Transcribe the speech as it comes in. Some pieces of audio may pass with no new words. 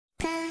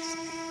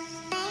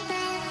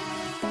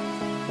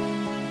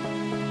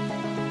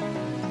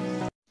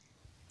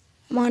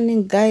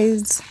Morning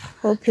guys,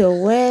 hope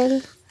you're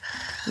well,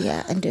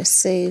 and you're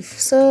safe.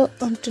 So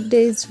on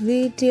today's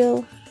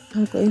video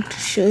I'm going to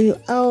show you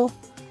how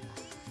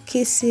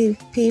Kisii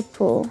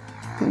people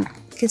in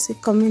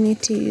Kisii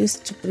community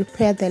used to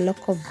prepare the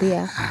local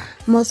beer,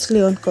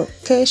 mostly on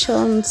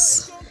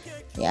occasions,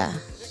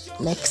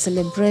 like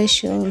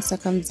celebrations,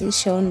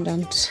 circumcision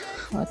and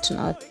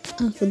whatnot.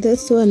 And for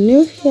those who are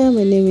new here,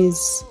 my name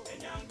is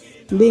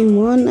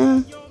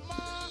Mona.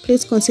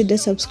 Please consider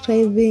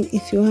subscribing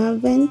if you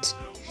haven't.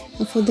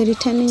 And for the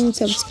returning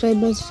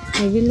subscribers,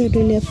 I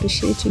really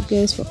appreciate you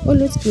guys for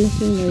always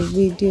clicking my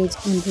videos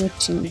and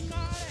watching.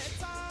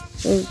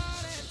 So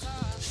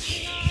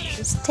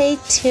stay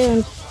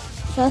tuned.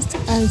 First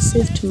I'll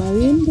sift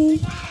mawimbi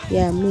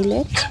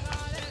millet,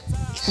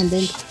 and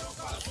then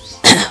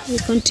we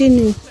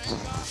continue.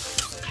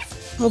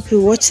 Hope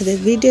you watch the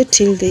video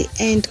till the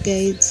end,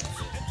 guys.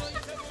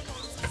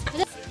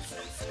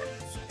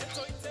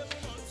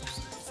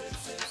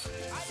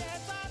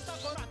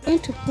 I'm going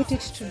to put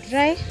it to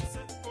dry.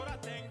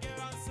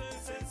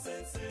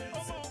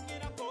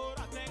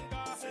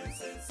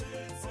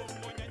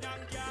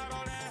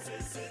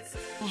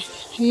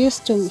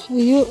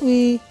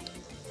 We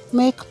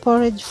make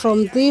porridge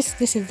from this.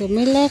 This is the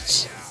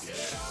millet.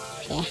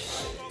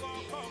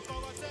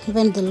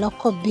 Even the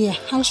local beer.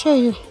 I'll show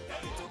you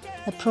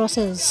the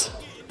process.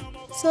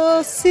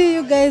 So see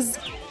you guys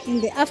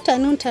in the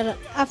afternoon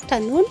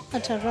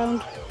at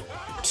around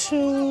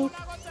 2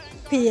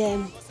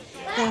 p.m.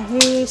 We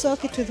will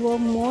soak it with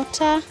warm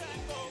water,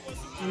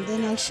 and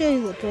then I'll show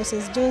you the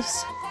process.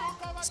 Just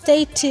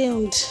stay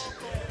tuned.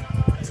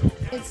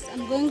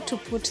 I'm going to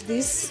put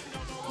this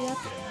here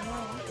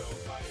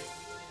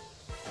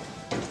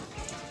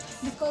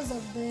because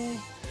of the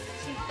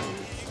chicken.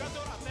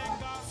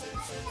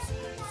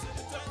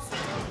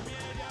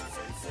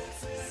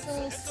 So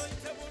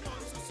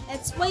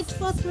let's wait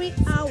for 3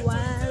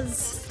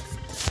 hours.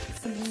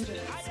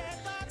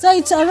 So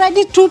it's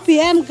already 2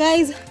 p.m.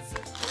 guys.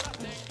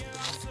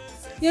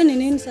 Hiyo ni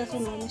nini sasa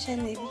unaonyesha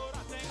hivi?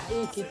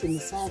 Hii kitu ni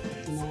safi,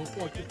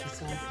 tunawekea kitu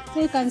safi.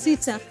 So you can see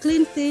it's a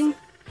clean thing.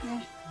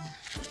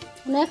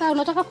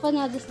 Unataka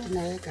kufanya aje sasa?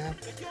 Tunaweka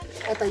hapa.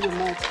 Hata hiyo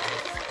maji.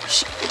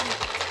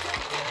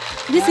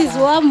 This is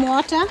warm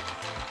water.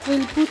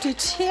 We'll put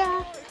it here.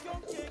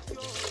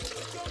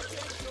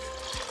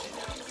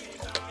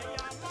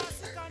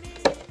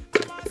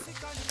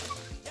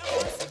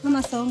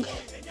 Mama song.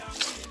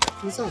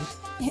 Ni sawa?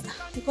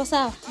 Iko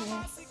sawa?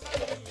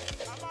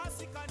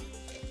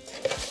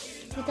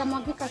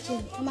 Itamwagika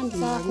chini kama ni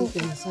sawa huko.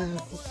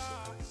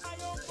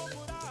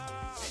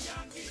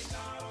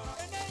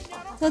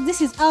 So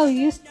this is how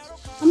you used.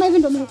 Ama hivi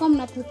ndio mlikuwa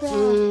mna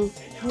prepare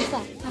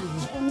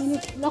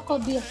local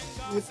beer.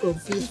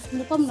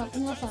 Mlikuwa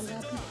mnakunywa saa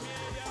ngapi?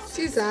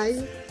 Si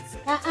sahi.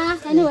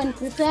 Yani when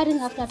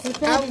preparing, after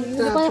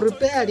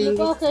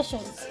preparing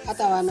occasions.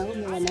 Hata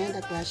wanaume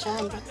wanaenda kwa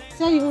shamba.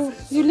 So you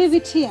leave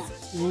it here.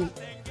 You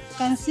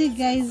can see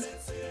guys.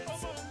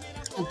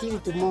 Until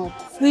tomorrow.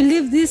 We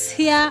leave this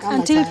here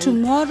until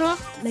tomorrow,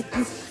 like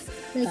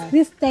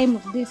this time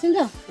of this, you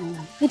know?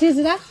 It is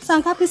that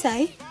sangapi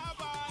sai?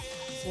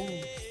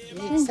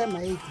 Sema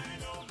hivi.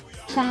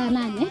 Saa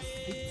 8.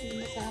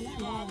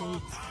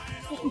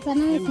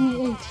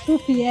 It's 2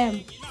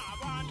 p.m.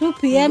 2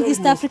 p.m.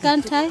 East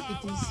African time.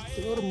 It is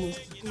almost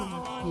 2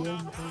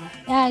 p.m.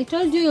 I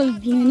told you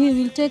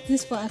we'll take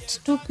this for at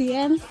 2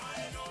 p.m.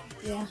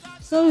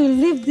 So we'll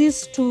leave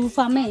this to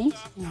ferment.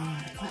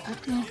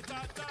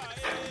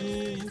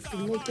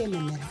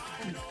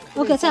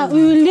 Okay, so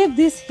we will leave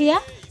this here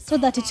so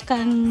that it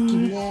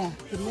can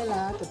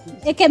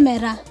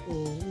ekemera.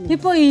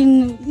 People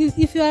in,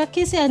 if you are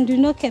Kisii and you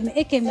know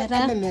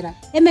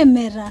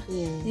ekemera,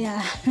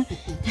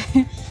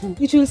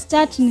 it will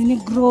start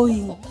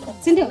growing.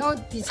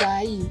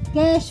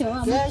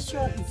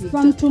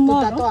 From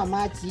tomorrow.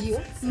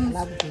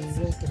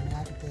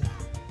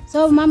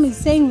 So mom is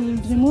saying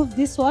we'll remove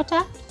this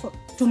water for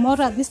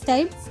tomorrow at this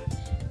time.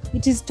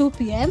 It is 2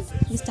 p.m.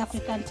 East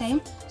African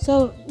time.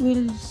 So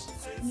we'll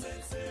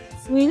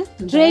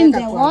drain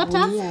the water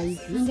and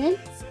then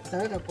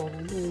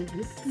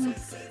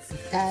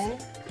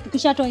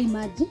tukishatoa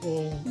maji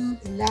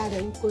ilale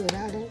huko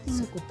ilale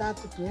siku 3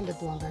 tuende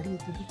tuangalie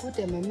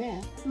tukikute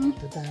memea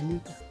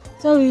tutaanika.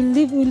 So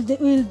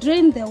we'll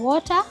drain the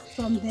water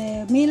from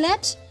the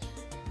millet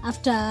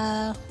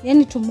after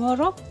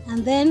tomorrow,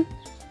 and then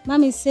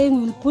mom is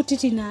saying we'll put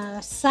it in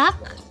a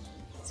sack.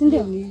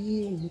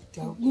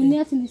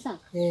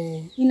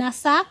 In a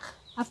sack.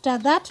 After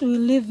that, we'll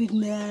leave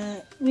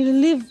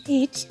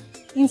it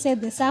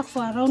inside the sack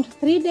for around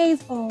 3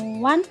 days or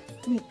 1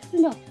 week,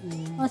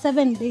 or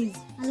 7 days.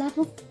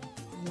 Alafu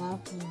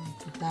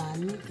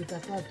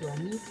tutatoa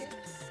tuanike,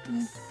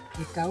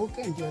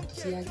 ikauke ndio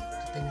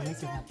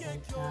tutengeneze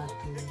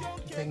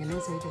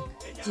ile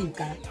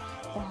chinka.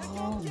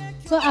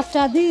 So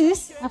after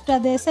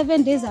the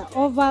 7 days are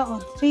over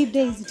or 3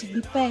 days, it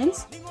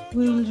depends,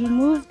 we will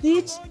remove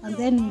it and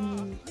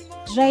then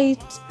dry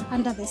it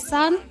under the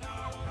sun.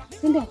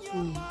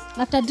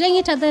 After drying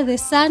it under the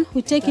sun,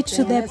 we take it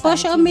to the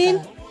posho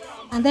mill,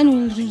 and then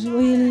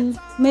we'll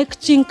make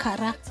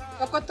chinkara.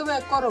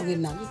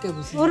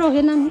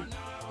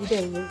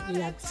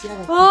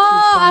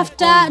 Oh,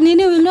 after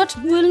Nini will not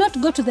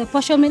go to the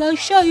posho mill. I'll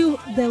show you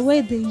the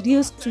way they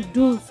used to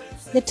do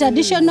the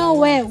traditional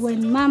way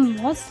when mom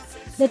was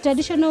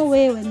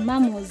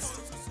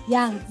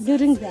young.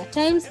 During their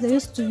times, they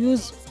used to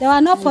use. There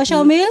were no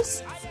posho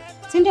mills.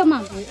 Sindio,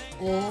 mom?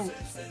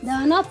 There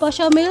were no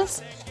posho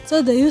mills,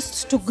 so they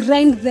used to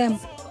grind them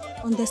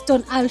on the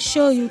stone. I'll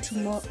show you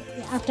tomorrow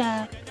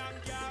after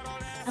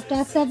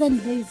 7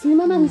 days.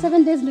 Remember,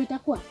 7 days later.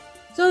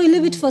 So we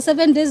leave it for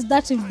 7 days.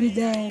 That will be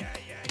the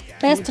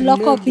best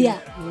local beer,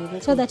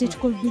 so that it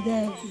could be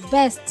the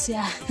best.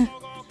 Yeah.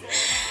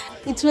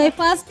 It's my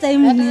first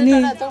time. And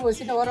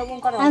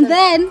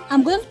then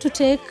I'm going to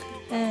take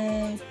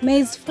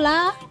maize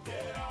flour.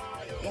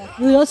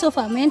 We'll also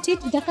ferment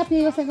it. 7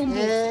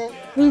 days.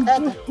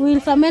 We'll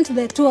ferment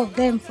the two of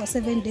them for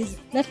 7 days.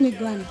 Let me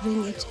go and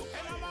bring it.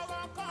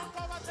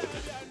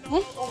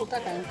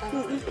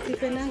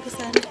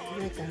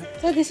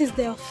 So this is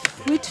the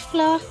wheat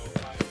flour.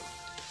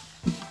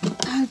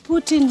 I'll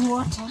put in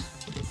water.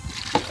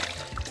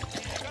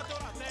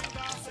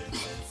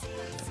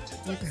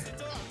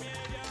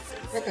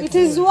 It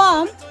is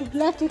warm. We've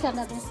left it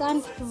under the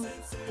sun to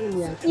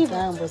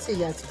even.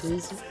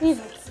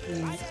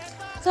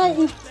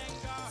 So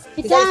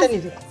it does.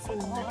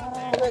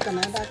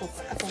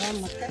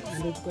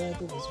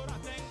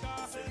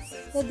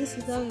 So this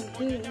is how we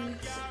do it.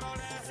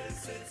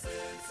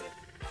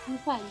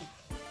 Fine.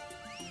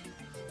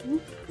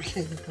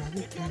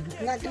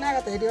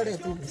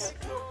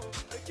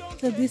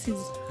 So this is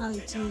how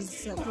it is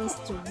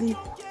supposed to be.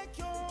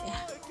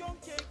 Yeah.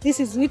 This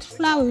is wheat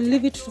flour. We'll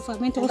leave it to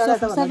ferment also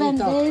for 7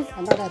 days.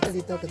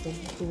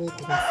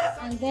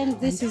 And then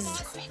this is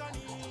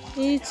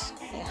it.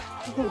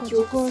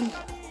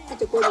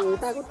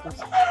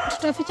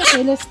 Tutaficha kwa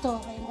ile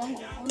store.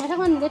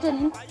 Unataka nilete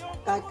nini?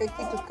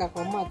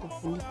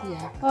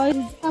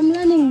 I'm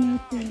learning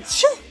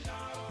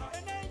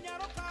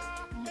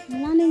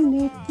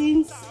new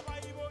things.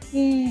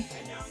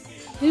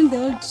 In the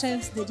old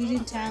times, they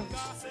didn't have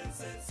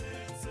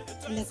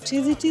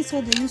electricity,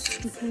 so they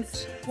used to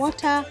put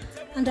water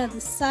under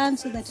the sun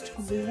so that it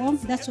could be warm.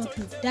 That's what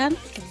we've done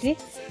today.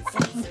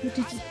 We put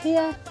it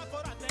here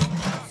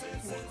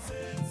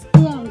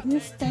on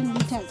this 10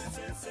 liters.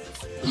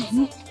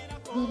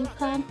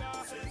 Jerrycan.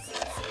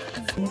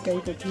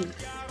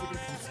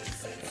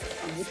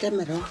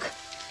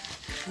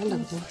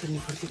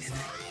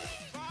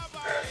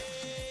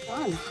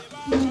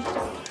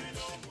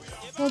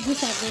 So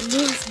these are the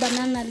leaves,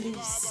 banana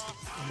leaves.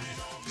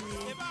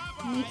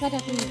 Nikata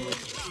tu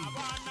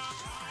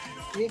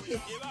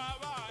hivi.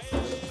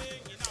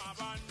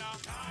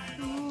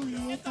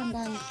 Niweka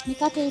ndani.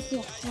 Nikate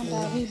hivi na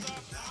ndaribu.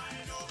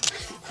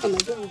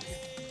 Ndaribu.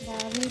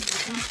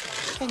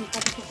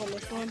 Nikate tu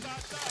polepole.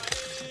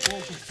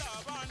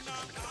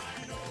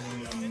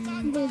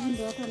 Hizi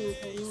ndio watu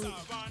wanafanya.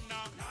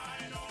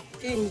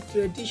 In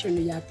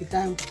tradition ya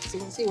kitambo.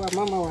 Si wa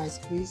mama wa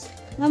siku hizi.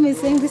 Mom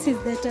is saying this is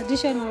the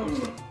traditional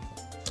way.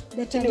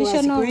 But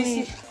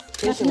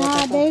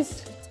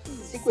nowadays,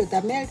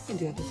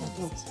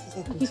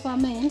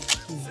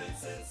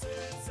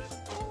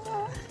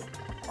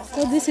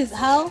 so this is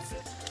how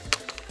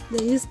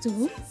they used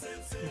to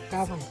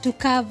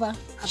cover.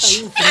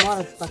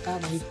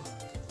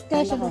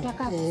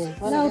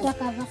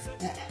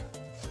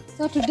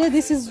 So today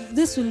this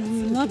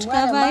will not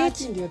cover it.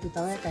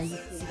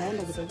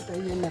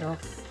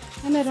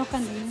 Ameroka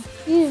nini?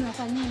 Hii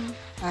inafanya nini?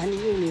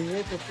 Hiyo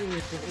niweke tu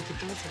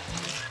ukitosa.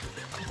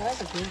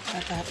 Utaweza kuweka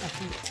hata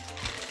tu.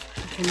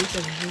 Kufunika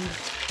vizuri.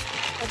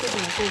 Hapo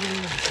tunakoa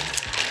nini?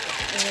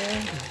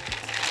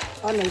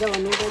 Ona ndio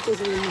wanaoga tu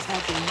ni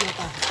safi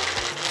hapa.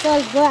 So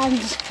I'll go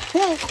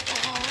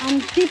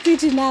and keep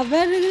it in a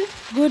very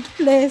good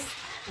place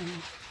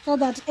so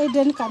that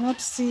Aiden cannot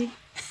see.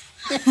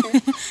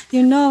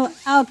 You know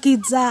how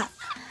kids are.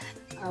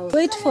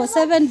 Wait for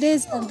 7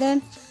 days and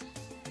then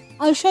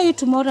I'll show you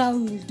tomorrow how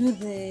we'll do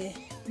the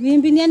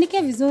wimbi.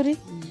 Nianike vizuri.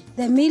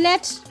 The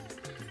millet.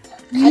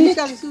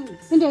 Anika vizuri.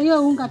 Ndio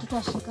hiyo unga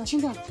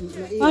tutashika.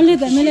 Only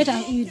the millet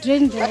you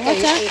drain the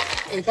water.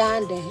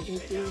 Egande.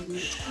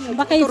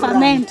 Mpaka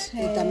ferment.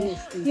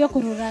 Hiyo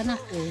kururana.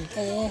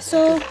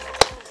 So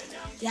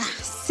yeah,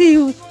 see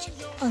you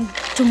on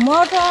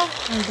tomorrow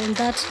and on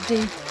that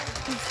day.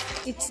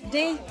 It's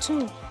day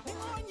 2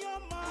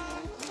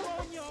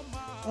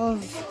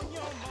 of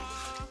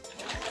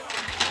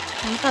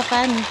you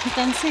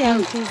can see how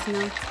it is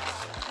now.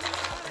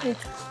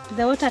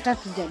 The water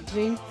starts to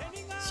drain.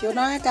 Sio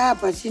naweka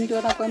hapa, si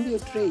ndio nakwambia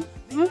tray.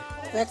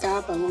 Weka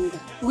hapa munga.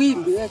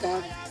 Wimbi weka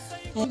hapa.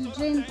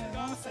 Drain the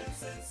water.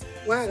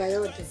 Waga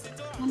yote.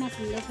 Mama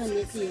kuleta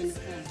neti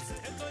inaonekana.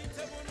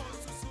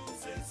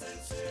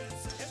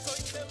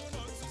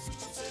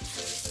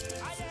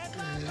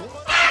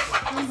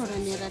 Mambo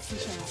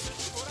yanaratisha.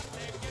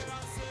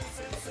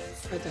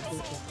 Hata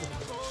kutoka.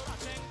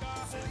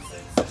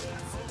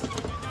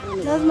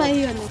 Lazima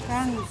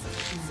ionekane.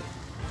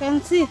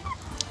 Can see.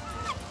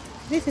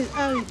 This is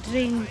how we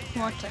drain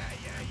water.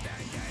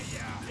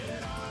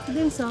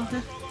 Then so.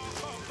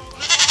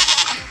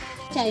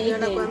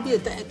 Nakwambia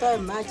itoe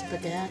maji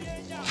peke yake.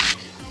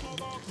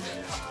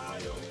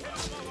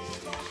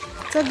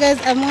 So guys,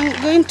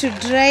 I'm going to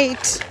dry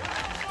it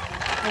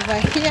over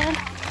here.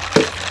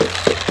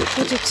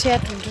 Put it here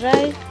to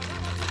dry.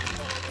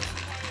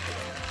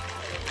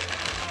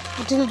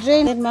 It will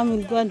drain. Then mom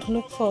will go and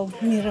look for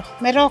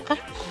meroka.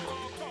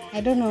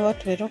 I don't know what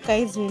meroka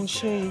is. We'll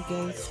show you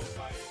guys.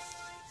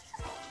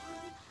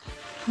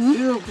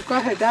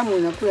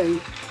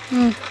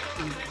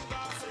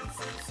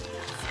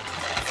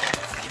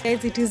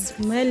 Guys, it is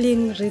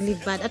smelling really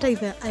bad.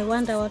 I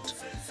wonder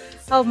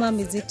how mom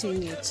is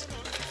eating it.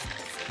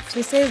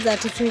 She says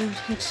that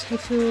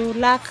if you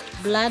lack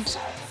blood,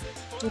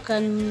 you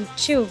can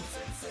chew.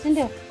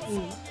 Ndio.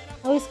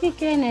 I will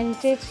speak and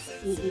meditate.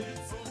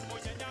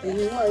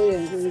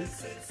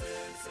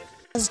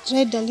 It's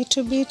dried a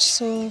little bit,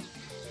 so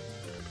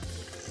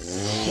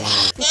yeah.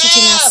 Put it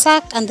in a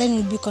sack, and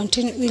then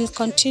we'll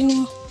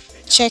continue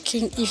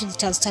checking if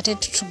it has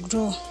started to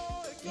grow.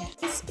 Yeah.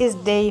 This is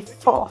day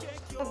 4.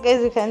 So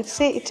guys, you can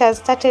see it has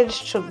started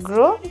to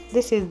grow.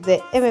 This is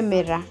the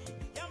ememera.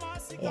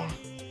 Yeah.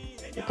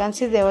 You can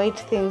see the white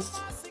things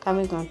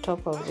coming on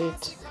top of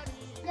it.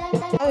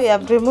 Now we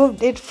have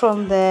removed it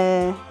from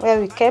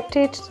where we kept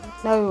it.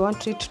 Now we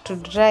want it to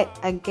dry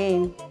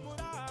again.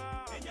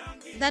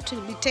 That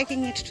will be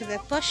taking it to the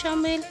posher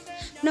mill.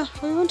 No,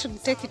 we want to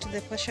take it to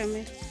the posher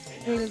mill.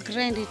 We will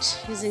grind it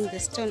using the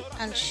stone.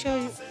 I'll show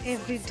you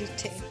every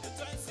detail.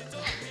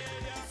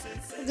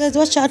 Guys,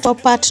 watch out for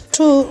part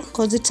 2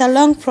 because it's a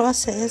long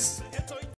process.